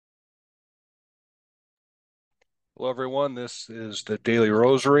Hello, everyone. This is the Daily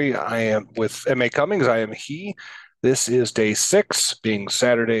Rosary. I am with M.A. Cummings. I am he. This is day 6, being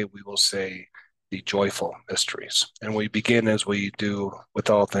Saturday. We will say the joyful mysteries. And we begin as we do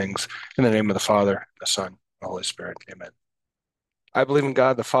with all things in the name of the Father, the Son, and the Holy Spirit. Amen. I believe in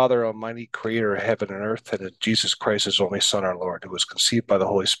God, the Father Almighty, creator of heaven and earth, and in Jesus Christ, his only Son, our Lord, who was conceived by the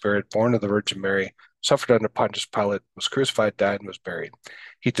Holy Spirit, born of the Virgin Mary, suffered under Pontius Pilate, was crucified, died, and was buried.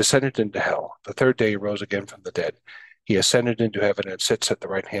 He descended into hell. The third day he rose again from the dead. He ascended into heaven and sits at the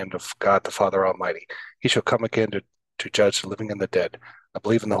right hand of God, the Father Almighty. He shall come again to judge the living and the dead. I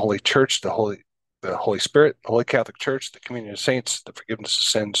believe in the Holy Church, the Holy Spirit, the Holy Catholic Church, the communion of saints, the forgiveness of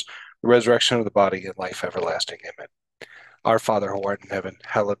sins, the resurrection of the body, and life everlasting. Amen. Our Father who art in heaven,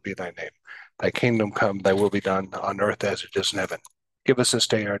 hallowed be thy name. Thy kingdom come, thy will be done, on earth as it is in heaven. Give us this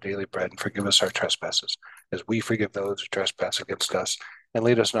day our daily bread, and forgive us our trespasses, as we forgive those who trespass against us. And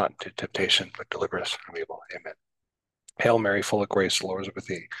lead us not into temptation, but deliver us from evil. Amen. Hail Mary, full of grace, the Lord is with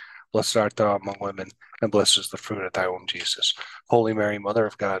thee. Blessed art thou among women, and blessed is the fruit of thy womb, Jesus. Holy Mary, Mother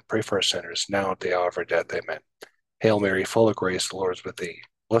of God, pray for us sinners, now at the hour of our death. Amen. Hail Mary, full of grace, the Lord is with thee.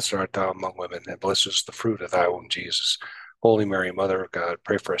 Blessed art thou among women, and blessed is the fruit of thy womb, Jesus. Holy Mary, Mother of God,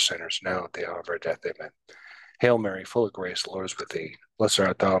 pray for us sinners, now at the hour of our death. Amen. Hail Mary, full of grace, the Lord is with thee. Blessed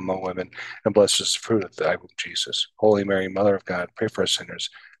art thou among women, and blessed is the fruit of thy womb, Jesus. Holy Mary, Mother of God, pray for us sinners,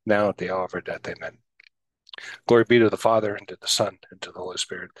 now at the hour of our death. Amen. Glory be to the Father, and to the Son, and to the Holy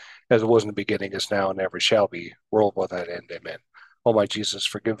Spirit, as it was in the beginning, is now, and ever shall be, world without end. Amen. O my Jesus,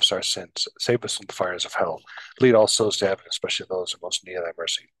 forgive us our sins, save us from the fires of hell, lead all souls to heaven, especially those in most need of thy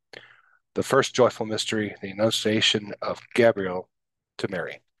mercy. The first joyful mystery, the Annunciation of Gabriel to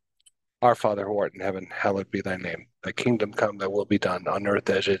Mary. Our Father who art in heaven, hallowed be thy name. Thy kingdom come, thy will be done, on earth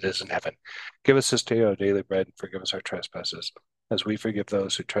as it is in heaven. Give us this day our daily bread, and forgive us our trespasses, as we forgive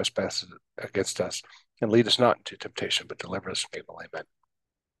those who trespass against us. And lead us not into temptation, but deliver us from evil. Amen.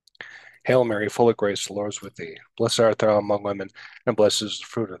 Hail Mary, full of grace, the Lord is with thee. Blessed art thou among women, and blessed is the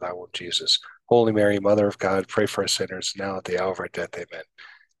fruit of thy womb, Jesus. Holy Mary, Mother of God, pray for us sinners, now at the hour of our death. Amen.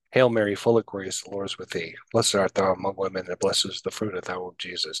 Hail Mary, full of grace, the Lord is with thee. Blessed art thou among women, and blessed is the fruit of thy womb,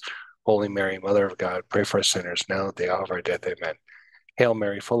 Jesus. Holy Mary, Mother of God, pray for us sinners, now at the hour of our death. Amen. Hail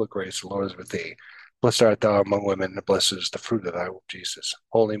Mary, full of grace, the Lord is with thee. Blessed art thou among women, and blessed is the fruit of thy womb, Jesus.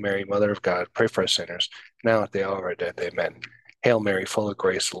 Holy Mary, Mother of God, pray for us sinners, now at the hour of our death. Amen. Hail Mary, full of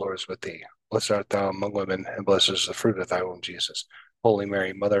grace, the Lord is with thee. Blessed art thou among women, and blessed is the fruit of thy womb, Jesus. Holy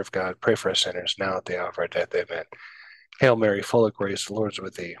Mary, Mother of God, pray for us sinners, now at the hour of our death. Amen. Hail Mary, full of grace, the Lord is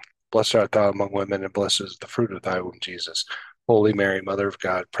with thee. Blessed art thou among women, and blessed is the fruit of thy womb, Jesus. Holy Mary, Mother of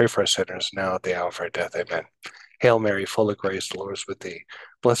God, pray for us sinners, now at the hour of our death. Amen. Hail Mary, full of grace, the Lord is with thee.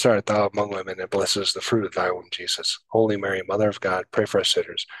 Blessed art thou among women, and blessed is the fruit of thy womb, Jesus. Holy Mary, Mother of God, pray for us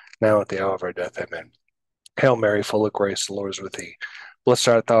sinners, now at the hour of our death. Amen. Hail Mary, full of grace, the Lord is with thee. Blessed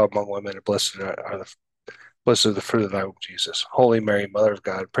art thou among women, and blessed is the fruit of thy womb, Jesus. Holy Mary, Mother of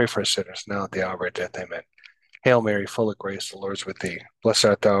God, pray for us sinners, now at the hour of our death. Amen. Hail Mary, full of grace, the Lord is with thee. Blessed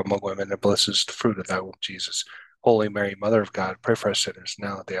art thou among women, and blessed is the fruit of thy womb, Jesus. Holy Mary, Mother of God, pray for us sinners,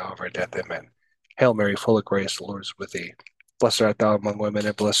 now at the hour of our death. Amen. Hail Mary, full of grace, the Lord is with thee. Blessed art thou among women,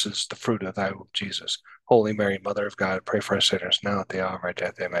 and blessed is the fruit of thy womb, Jesus. Holy Mary, Mother of God, pray for us sinners, now at the hour of our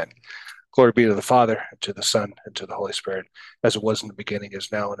death. Amen. Glory be to the Father, and to the Son, and to the Holy Spirit, as it was in the beginning,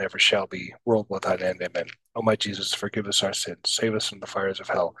 is now, and ever shall be, world without end. Amen. O my Jesus, forgive us our sins, save us from the fires of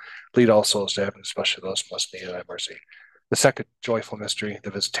hell, lead all souls to heaven, especially those who most need thy mercy. The second joyful mystery,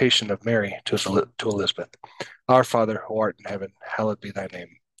 the visitation of Mary to Elizabeth. Our Father, who art in heaven, hallowed be thy name.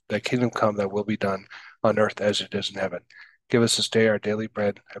 Thy kingdom come, thy will be done, on earth as it is in heaven. Give us this day our daily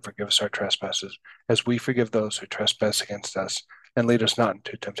bread, and forgive us our trespasses, as we forgive those who trespass against us, and lead us not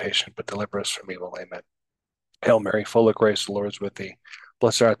into temptation, but deliver us from evil. Amen. Hail Mary, full of grace, the Lord is with thee.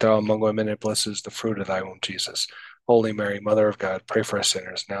 Blessed art thou among women, and blessed is the fruit of thy womb, Jesus. Holy Mary, Mother of God, pray for us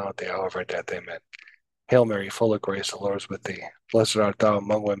sinners, now at the hour of our death. Amen. Hail Mary, full of grace, the Lord is with thee. Blessed art thou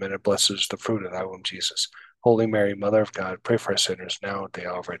among women, and blessed is the fruit of thy womb, Jesus. Holy Mary, Mother of God, pray for us sinners, now at the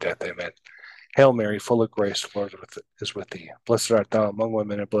hour of our death. Amen. Hail Mary, full of grace, the Lord is with thee. Blessed art thou among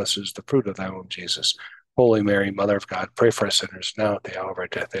women, and blessed is the fruit of thy womb, Jesus. Holy Mary, Mother of God, pray for us sinners, now at the hour of our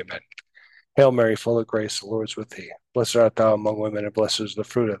death. Amen. Hail Mary, full of grace, the Lord is with thee. Blessed art thou among women, and blessed is the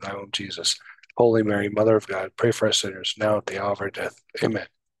fruit of thy womb, Jesus. Holy Mary, Mother of God, pray for us sinners, now at the hour of our death. Amen.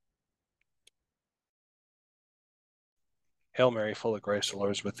 Hail Mary, full of grace, the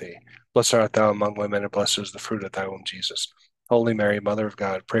Lord is with thee. Blessed art thou among women, and blessed is the fruit of thy womb, Jesus. Holy Mary, Mother of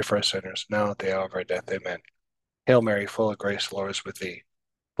God, pray for us sinners, now at the hour of our death. Amen. Hail Mary, full of grace, the Lord is with thee.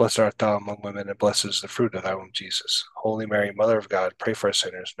 Blessed art thou among women, and blessed is the fruit of thy womb, Jesus. Holy Mary, Mother of God, pray for us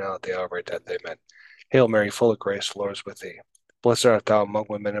sinners, now at the hour of our death. Amen. Hail Mary, full of grace, the Lord is with thee. Blessed art thou among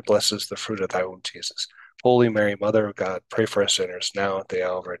women, and blessed is the fruit of thy womb, Jesus. Holy Mary, Mother of God, pray for us sinners, now and at the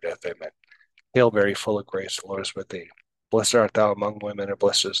hour of our death. Amen. Hail Mary, full of grace, the Lord is with thee. Blessed art thou among women, and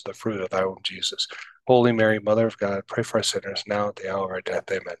blessed is the fruit of thy womb, Jesus. Holy Mary, Mother of God, pray for us sinners, now and at the hour of our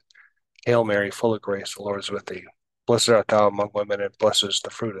death. Amen. Hail Mary, full of grace, the Lord is with thee. Blessed art thou among women, and blessed is the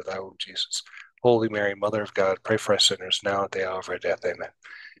fruit of thy womb, Jesus. Holy Mary, Mother of God, pray for us sinners, now and at the hour of our death. Amen.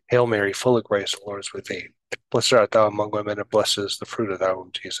 Hail Mary, full of grace, the Lord is with thee. Blessed art thou among women, and blessed is the fruit of thy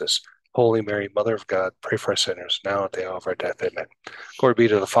womb, Jesus. Holy Mary, Mother of God, pray for us sinners, now and at the hour of our death. Amen. Glory be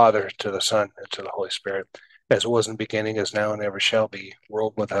to the Father, to the Son, and to the Holy Spirit, as it was in the beginning, is now, and ever shall be,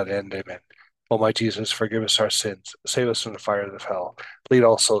 world without end. Amen. O my Jesus, forgive us our sins, save us from the fires of hell, lead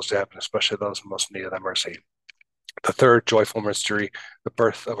all souls to heaven, especially those in most need of thy mercy. The third joyful mystery, the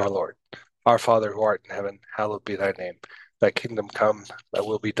birth of our Lord. Our Father who art in heaven, hallowed be thy name. Thy kingdom come, thy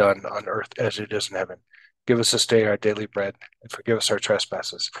will be done on earth as it is in heaven. Give us this day our daily bread, and forgive us our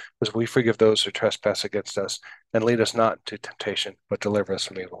trespasses, as we forgive those who trespass against us. And lead us not into temptation, but deliver us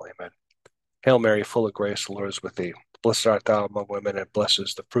from evil. Amen. Hail Mary, full of grace, the Lord is with thee. Blessed art thou among women, and blessed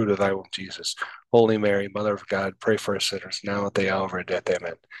is the fruit of thy womb, Jesus. Holy Mary, Mother of God, pray for us sinners, now at the hour of our death.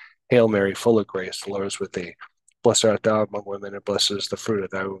 Amen. Hail Mary, full of grace, the Lord is with thee. Blessed art thou among women, and blessed is the fruit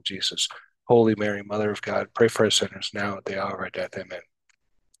of thy womb, Jesus. Holy Mary, Mother of God, pray for us sinners, now at the hour of our death. Amen.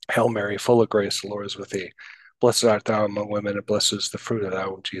 Hail Mary, full of grace, the Lord is with thee. Blessed art thou among women, and blessed is the fruit of thy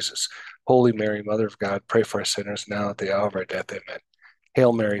womb, Jesus. Holy Mary, Mother of God, pray for us sinners, now at the hour of our death. Amen.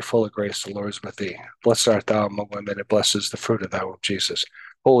 Hail Mary, full of grace, the Lord is with thee. Blessed art thou among women, and blessed is the fruit of thy womb, Jesus.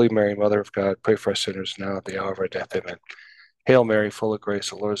 Holy Mary, Mother of God, pray for us sinners now at the hour of our death. Amen. Hail Mary, full of grace,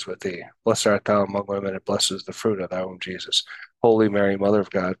 the Lord is with thee. Blessed art thou among women, and blessed is the fruit of thy womb, Jesus. Holy Mary, Mother of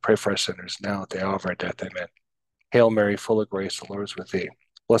God, pray for us sinners now at the hour of our death. Amen. Hail Mary, full of grace, the Lord is with thee.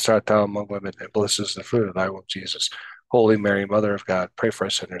 Blessed art thou among women, and blessed is the fruit of thy womb, Jesus. Holy Mary, Mother of God, pray for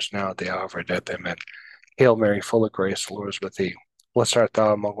us sinners now at the hour of our death. Amen. Hail Mary, full of grace, the Lord is with thee. Blessed art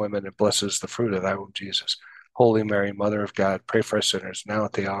thou among women, and blessed is the fruit of thy womb, Jesus. Holy Mary, Mother of God, pray for us sinners, now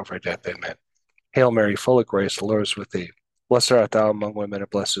at the hour of our death. Amen. Hail Mary, full of grace, the Lord is with thee. Blessed art thou among women, and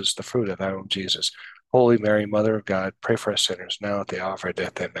blessed is the fruit of thy womb, Jesus. Holy Mary, Mother of God, pray for us sinners, now at the hour of our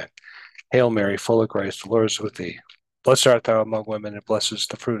death. Amen. Hail Mary, full of grace, the Lord is with thee. Blessed art thou among women, and blessed is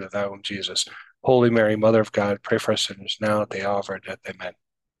the fruit of thy womb, Jesus. Holy Mary, Mother of God, pray for us sinners, now at the hour of our death. Amen.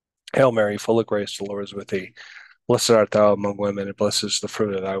 Hail Mary, full of grace, the Lord is with thee. Blessed art thou among women, and blessed is the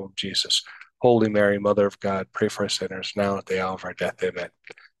fruit of thy womb, Jesus. Holy Mary, Mother of God, pray for us sinners, now at the hour of our death. Amen.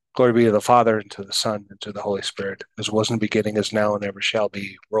 Glory be to the Father, and to the Son, and to the Holy Spirit, as was in the beginning, is now, and ever shall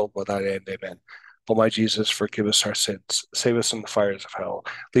be, world without end. Amen. O my Jesus, forgive us our sins, save us from the fires of hell,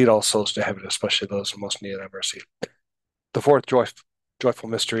 lead all souls to heaven, especially those in most need of thy mercy. The fourth joyful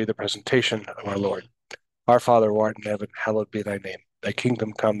mystery, the presentation of our Lord. Our Father who art in heaven, hallowed be thy name. Thy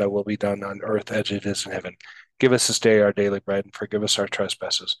kingdom come, thy will be done on earth as it is in heaven. Give us this day our daily bread, and forgive us our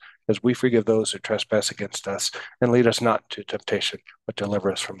trespasses, as we forgive those who trespass against us. And lead us not into temptation, but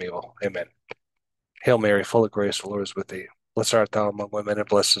deliver us from evil. Amen. Hail Mary, full of grace, the Lord is with thee. Blessed art thou among women, and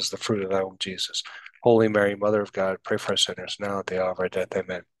blessed is the fruit of thy womb, Jesus. Holy Mary, Mother of God, pray for us sinners, now at the hour of our death.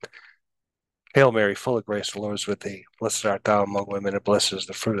 Amen. Hail Mary, full of grace, the Lord is with thee. Blessed art thou among women, and blessed is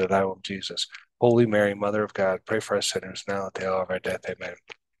the fruit of thy womb, Jesus. Holy Mary, Mother of God, pray for us sinners now at the hour of our death. Amen.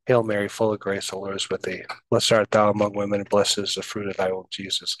 Hail Mary, full of grace, the Lord is with thee. Blessed art thou among women, and blessed is the fruit of thy womb,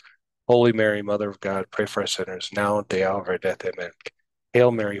 Jesus. Holy Mary, Mother of God, pray for us sinners now at the hour of our death. Amen.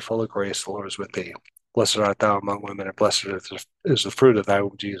 Hail Mary, full of grace, the Lord is with thee. Blessed art thou among women, and blessed is the fruit of thy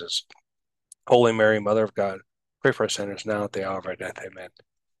womb, Jesus. Holy Mary, Mother of God, pray for us sinners now at the hour of our death. Amen.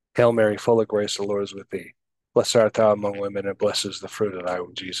 Hail Mary, full of grace, the Lord is with thee. Blessed art thou among women, and blessed is the fruit of thy womb,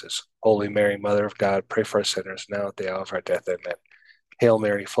 Jesus. Holy Mary, Mother of God, pray for us sinners now at the hour of our death. Amen. Hail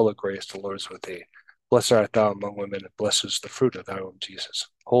Mary, full of grace, the Lord is with thee. Blessed art thou among women, and blessed is the fruit of thy womb,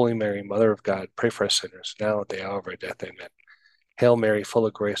 Jesus. Holy Mary, Mother of God, pray for us sinners now at the hour of our death. Amen. Hail Mary, full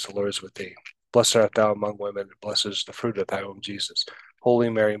of grace, the Lord is with thee. Blessed art thou among women, and blessed is the fruit of thy womb, Jesus. Holy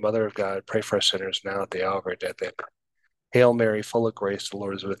Mary, Mother of God, pray for us sinners now at the hour of our death. Amen. Hail Mary, full of grace, the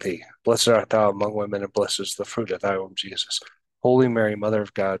Lord is with thee. Blessed art thou among women, and blessed is the fruit of thy womb, Jesus. Holy Mary, Mother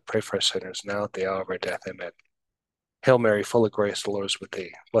of God, pray for us sinners now at the hour of our death. Amen. Hail Mary, full of grace, the Lord is with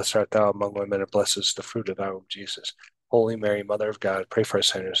thee. Blessed art thou among women, and blessed is the fruit of thy womb, Jesus. Holy Mary, Mother of God, pray for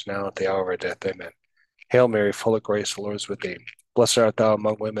us sinners now at the hour of our death. Amen. Hail Mary, full of grace, the Lord is with thee. Blessed art thou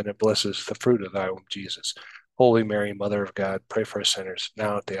among women, and blessed is the fruit of thy womb, Jesus. Holy Mary, Mother of God, pray for us sinners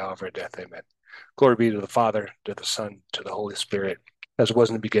now at the hour of our death. Amen. Glory be to the Father, to the Son, to the Holy Spirit, as it was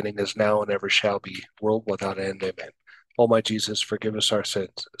in the beginning, is now, and ever shall be, world without end. Amen. O my Jesus, forgive us our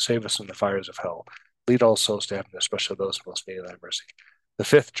sins, save us from the fires of hell. Lead all souls to heaven, especially those most needing thy mercy. The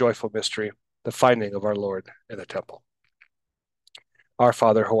fifth joyful mystery, the finding of our Lord in the temple. Our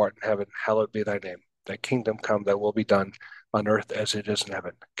Father who art in heaven, hallowed be thy name. Thy kingdom come, thy will be done, on earth as it is in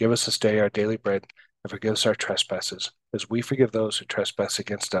heaven. Give us this day our daily bread, and forgive us our trespasses, as we forgive those who trespass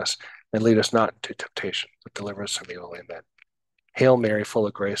against us. And lead us not into temptation, but deliver us from evil. Amen. Hail Mary, full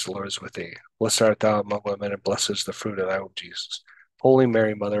of grace, the Lord is with thee. Blessed art thou among women, and blessed is the fruit of thy womb, Jesus. Holy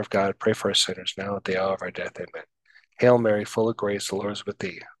Mary, Mother of God, pray for us sinners, now at the hour of our death. Amen. Hail Mary, full of grace, the Lord is with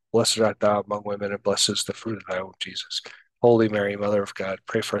thee. Blessed art thou among women, and blessed is the fruit of thy womb, Jesus. Holy Mary, Mother of God,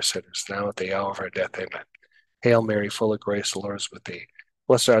 pray for us sinners, now at the hour of our death. Amen. Hail Mary, full of grace, the Lord is with thee.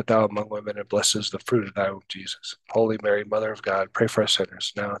 Blessed art thou among women, and blessed is the fruit of thy womb, Jesus. Holy Mary, Mother of God, pray for us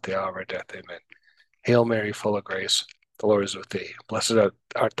sinners, now at the hour of our death. Amen. Hail Mary, full of grace, the Lord is with thee. Blessed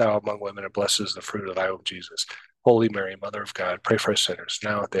art thou among women, and blessed is the fruit of thy womb, Jesus. Holy Mary, Mother of God, pray for us sinners,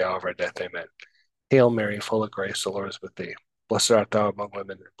 now at the hour of our death. Amen. Hail Mary, full of grace, the Lord is with thee. Blessed art thou among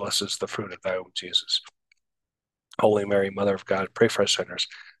women, and blessed is the fruit of thy womb, Jesus. Holy Mary, Mother of God, pray for us sinners,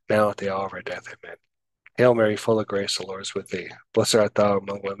 now at the hour of our death. Amen. Hail Mary, full of grace, the Lord is with thee. Blessed art thou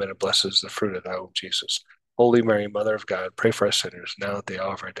among women, and blessed is the fruit of thy womb, Jesus. Holy Mary, Mother of God, pray for us sinners, now at the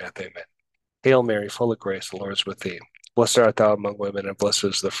hour of our death. Amen. Hail Mary, full of grace, the Lord is with thee. Blessed art thou among women, and blessed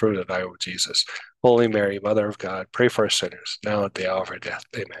is the fruit of thy womb, Jesus. Holy Mary, Mother of God, pray for us sinners, now at the hour of our death.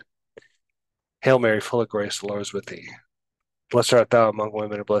 Amen. Hail Mary, full of grace, the Lord is with thee. Blessed art thou among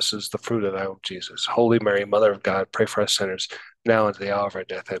women, and blessed is the fruit of thy womb, Jesus. Holy Mary, Mother of God, pray for us sinners, now and at the hour of our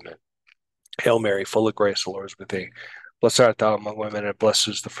death. Amen. Hail Mary, full of grace, the Lord is with thee. Blessed art thou among women, and blessed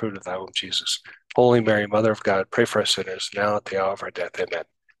is the fruit of thy womb, Jesus. Holy Mary, Mother of God, pray for us sinners, now at the hour of our death. Amen.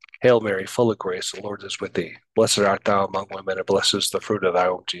 Hail Mary, full of grace, the Lord is with thee. Blessed art thou among women, and blessed is the fruit of thy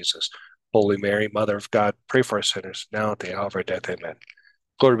womb, Jesus. Holy Mary, Mother of God, pray for us sinners, now at the hour of our death. Amen.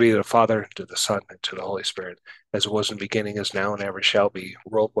 Glory be to the Father, to the Son, and to the Holy Spirit, as it was in the beginning, is now, and ever shall be,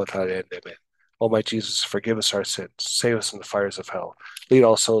 world without end. Amen. O my Jesus, forgive us our sins, save us from the fires of hell, lead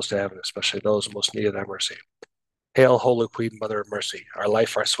all souls to heaven, especially those who most need thy mercy. Hail, Holy Queen, Mother of Mercy, our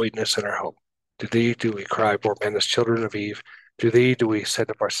life, our sweetness, and our hope. To thee do we cry, poor men, as children of Eve. To thee do we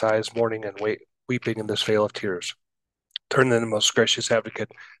send up our sighs, mourning and weeping in this vale of tears. Turn then, most gracious advocate,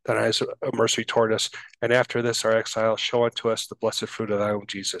 thine eyes of mercy toward us, and after this our exile, show unto us the blessed fruit of thy own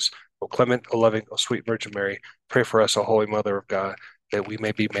Jesus. O clement, O loving, O sweet Virgin Mary, pray for us, O Holy Mother of God, that we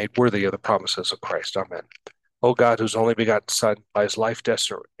may be made worthy of the promises of Christ. Amen. O God, whose only begotten Son, by his life, death,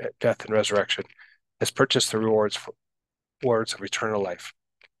 and resurrection, has purchased the rewards of eternal life.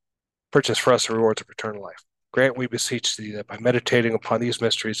 Purchase for us the rewards of eternal life. Grant, we beseech thee, that by meditating upon these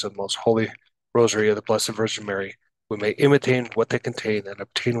mysteries of the most holy Rosary of the Blessed Virgin Mary, we may imitate what they contain and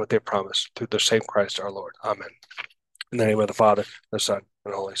obtain what they promise through the same Christ our Lord. Amen. In the name of the Father, the Son,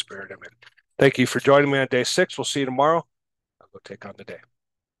 and the Holy Spirit. Amen. Thank you for joining me on day 6. We'll see you tomorrow. I'll go take on the day.